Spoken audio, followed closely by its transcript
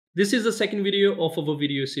This is the second video of our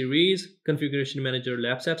video series, Configuration Manager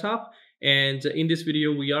Lab Setup. And in this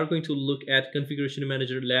video, we are going to look at Configuration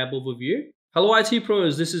Manager Lab Overview. Hello IT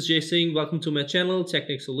pros, this is Jay Singh. Welcome to my channel,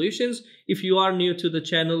 Technic Solutions. If you are new to the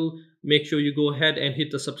channel, make sure you go ahead and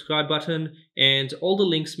hit the subscribe button. And all the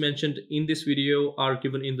links mentioned in this video are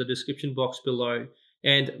given in the description box below.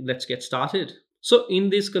 And let's get started. So in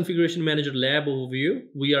this Configuration Manager Lab Overview,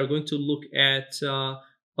 we are going to look at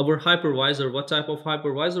our hypervisor, what type of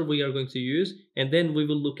hypervisor we are going to use, and then we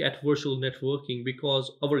will look at virtual networking because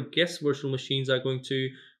our guest virtual machines are going to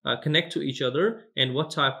connect to each other, and what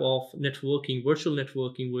type of networking, virtual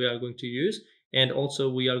networking we are going to use. And also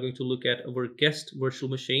we are going to look at our guest virtual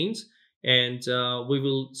machines, and we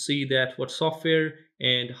will see that what software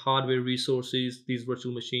and hardware resources these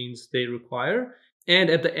virtual machines they require. And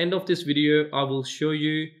at the end of this video, I will show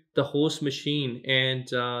you the host machine and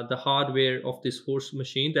the hardware of this host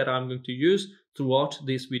machine that I'm going to use throughout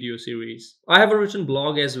this video series. I have a written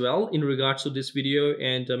blog as well in regards to this video,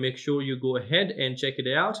 and make sure you go ahead and check it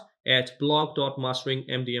out at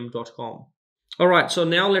blog.masteringmdm.com. Alright, so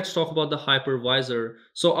now let's talk about the hypervisor.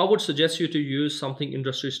 So I would suggest you to use something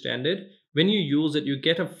industry standard. When you use it, you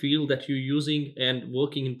get a feel that you're using and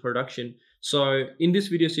working in production. So in this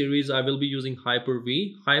video series, I will be using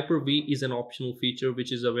Hyper-V. Hyper-V is an optional feature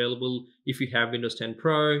which is available if you have Windows 10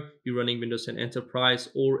 Pro, you're running Windows 10 Enterprise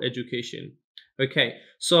or Education. Okay,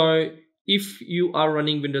 so if you are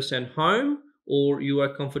running Windows 10 Home or you are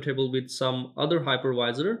comfortable with some other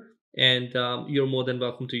hypervisor, and you're more than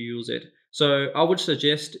welcome to use it. So I would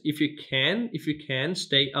suggest if you can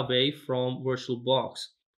stay away from VirtualBox.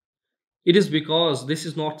 It is because this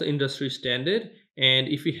is not the industry standard, and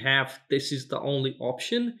if you have this is the only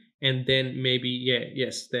option, and then maybe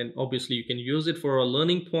yes, then obviously you can use it for a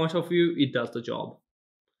learning point of view. It does the job.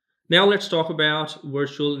 Now let's talk about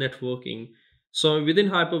virtual networking. So within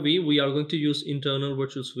Hyper-V, we are going to use internal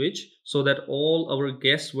virtual switch so that all our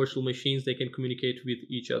guest virtual machines they can communicate with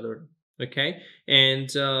each other. Okay, and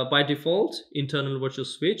by default, internal virtual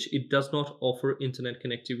switch it does not offer internet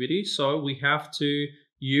connectivity, so we have to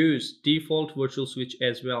use default virtual switch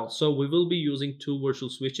as well. So we will be using two virtual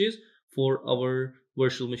switches for our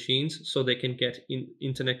virtual machines so they can get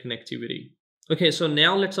internet connectivity. Okay, so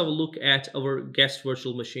now let's have a look at our guest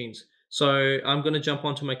virtual machines. So I'm going to jump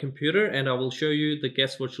onto my computer and I will show you the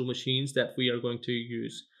guest virtual machines that we are going to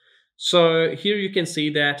use. So here you can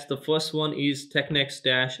see that the first one is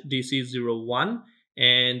Technex-DC01,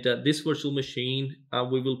 and this virtual machine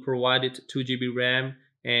we will provide it 2 GB RAM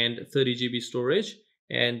and 30 GB storage.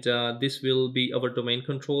 And this will be our domain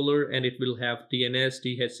controller, and it will have DNS,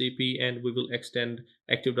 DHCP, and we will extend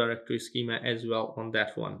Active Directory schema as well on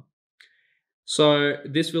that one. So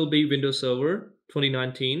this will be Windows Server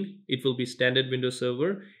 2019. It will be standard Windows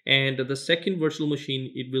Server. And the second virtual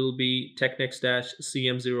machine, it will be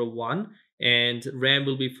Technex-CM01, and RAM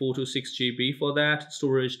will be 4 to 6 GB for that,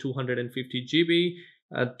 storage 250 GB.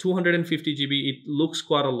 250 GB, it looks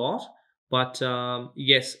quite a lot. But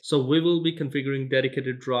yes, so we will be configuring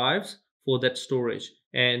dedicated drives for that storage,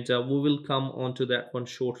 and we will come onto that one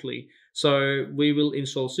shortly. So we will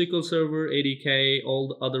install SQL Server, ADK, all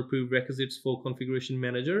the other prerequisites for Configuration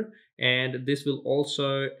Manager, and this will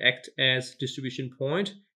also act as distribution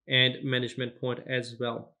point and management point as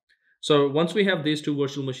well. So once we have these two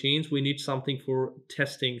virtual machines, we need something for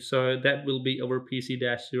testing. So that will be our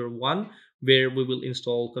PC-01, where we will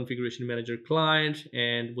install Configuration Manager client,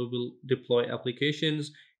 and we will deploy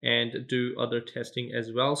applications and do other testing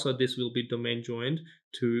as well. So this will be domain joined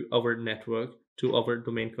to our network, to our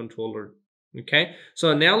domain controller. Okay,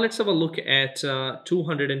 so now let's have a look at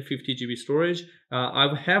 250 GB storage.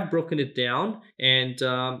 I have broken it down, and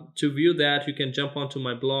to view that, you can jump onto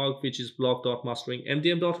my blog, which is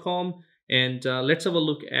blog.masteringmdm.com, and let's have a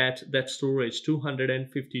look at that storage,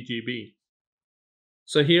 250 GB.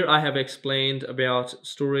 So here I have explained about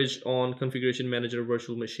storage on Configuration Manager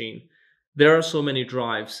virtual machine. There are so many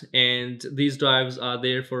drives, and these drives are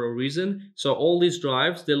there for a reason. So all these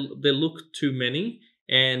drives, they look too many,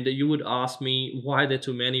 and you would ask me why they're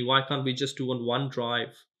too many. Why can't we just do on one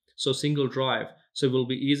drive? So single drive. So it will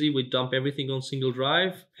be easy. We dump everything on single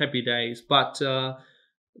drive. Happy days. But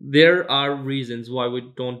there are reasons why we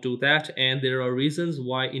don't do that, and there are reasons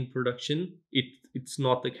why in production it's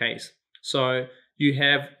not the case. So you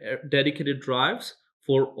have dedicated drives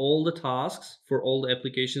for all the tasks, for all the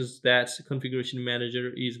applications that Configuration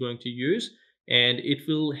Manager is going to use, and it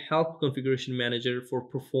will help Configuration Manager for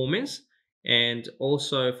performance and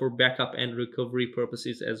also for backup and recovery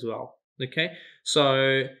purposes as well. Okay,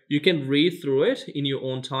 so you can read through it in your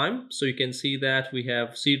own time. So you can see that we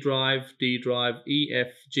have C drive, D drive, E,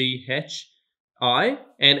 F, G, H, I,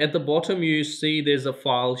 and at the bottom you see there's a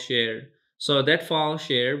file share. So that file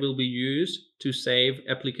share will be used to save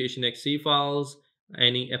application .exe files,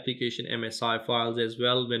 any application MSI files as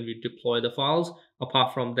well when we deploy the files.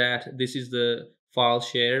 Apart from that, this is the file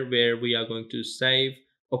share where we are going to save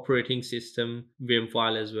operating system Vim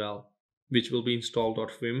file as well, which will be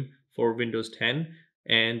install.vim for Windows 10.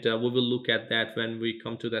 And we will look at that when we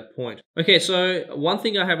come to that point. Okay, so one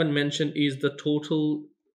thing I haven't mentioned is the total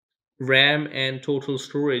RAM and total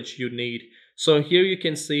storage you need. So here you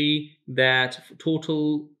can see that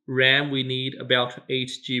total RAM we need about 8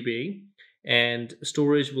 GB and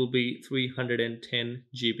storage will be 310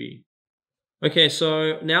 GB. Okay,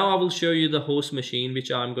 so now I will show you the host machine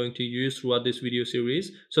which I'm going to use throughout this video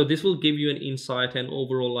series. So this will give you an insight and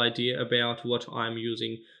overall idea about what I'm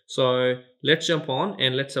using. So let's jump on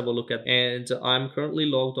and let's have a look at it. And I'm currently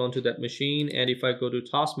logged onto that machine, and if I go to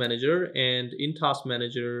Task Manager, and in Task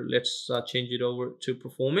Manager let's change it over to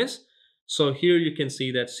performance. So here you can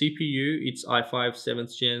see that CPU, it's i5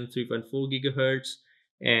 7th gen 3.4 GHz,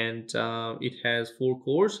 and it has 4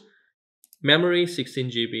 cores. Memory 16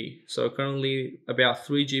 GB. So currently about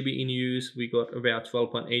 3 GB in use. We got about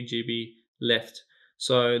 12.8 GB left.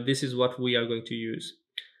 So this is what we are going to use.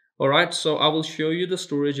 Alright, so I will show you the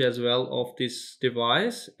storage as well of this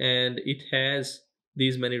device, and it has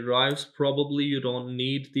these many drives. Probably you don't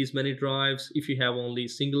need these many drives. If you have only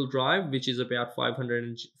single drive, which is about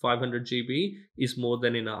 500 GB, is more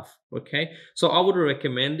than enough. Okay, so I would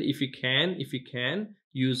recommend if you can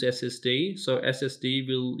use SSD. So SSD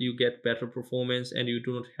will you get better performance, and you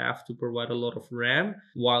do not have to provide a lot of RAM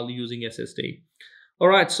while using SSD.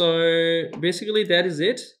 Alright, so basically that is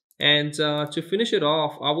it. And to finish it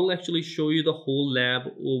off, I will actually show you the whole lab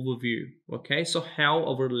overview. Okay, so how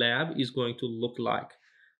our lab is going to look like.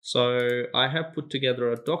 So I have put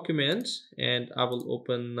together a document, and I will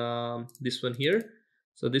open this one here.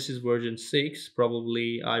 So this is version 6.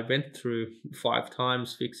 Probably I went through 5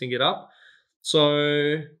 times fixing it up.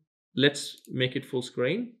 So let's make it full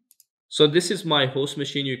screen. So this is my host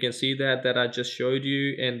machine. You can see that I just showed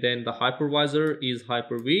you, and then the hypervisor is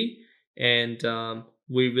Hyper-V, and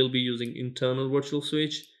we will be using internal virtual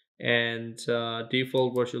switch and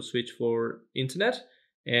default virtual switch for internet,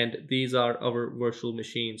 and these are our virtual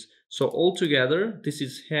machines. So altogether, this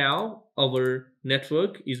is how our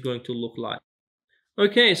network is going to look like.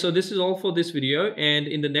 Okay, so this is all for this video, and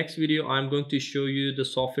in the next video I'm going to show you the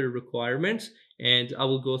software requirements, and I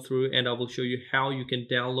will go through and I will show you how you can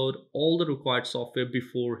download all the required software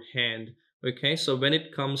beforehand. Okay, so when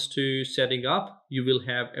it comes to setting up, you will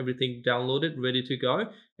have everything downloaded, ready to go,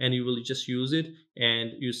 and you will just use it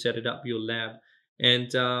and you set it up your lab.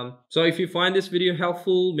 And so if you find this video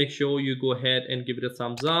helpful, make sure you go ahead and give it a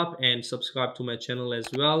thumbs up and subscribe to my channel as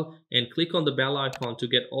well, and click on the bell icon to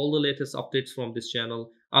get all the latest updates from this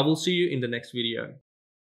channel. I will see you in the next video.